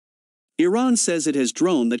Iran says it has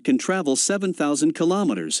drone that can travel 7,000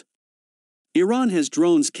 kilometers. Iran has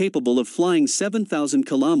drones capable of flying 7,000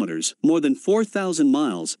 kilometers, more than 4,000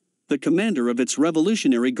 miles, the commander of its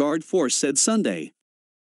Revolutionary Guard Force said Sunday.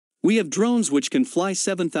 We have drones which can fly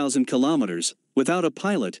 7,000 kilometers, without a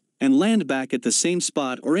pilot, and land back at the same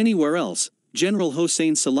spot or anywhere else, General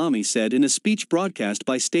Hossein Salami said in a speech broadcast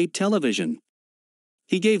by state television.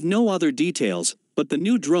 He gave no other details, but the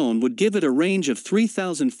new drone would give it a range of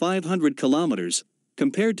 3,500 kilometers,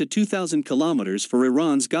 compared to 2,000 kilometers for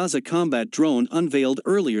Iran's Gaza combat drone unveiled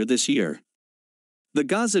earlier this year. The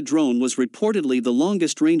Gaza drone was reportedly the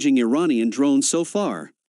longest-ranging Iranian drone so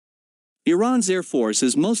far. Iran's Air Force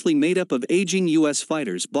is mostly made up of aging U.S.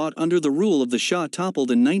 fighters bought under the rule of the Shah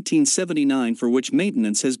toppled in 1979, for which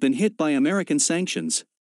maintenance has been hit by American sanctions.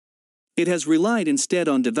 It has relied instead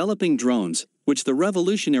on developing drones, which the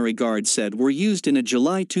Revolutionary Guard said were used in a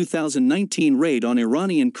July 2019 raid on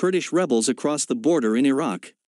Iranian Kurdish rebels across the border in Iraq.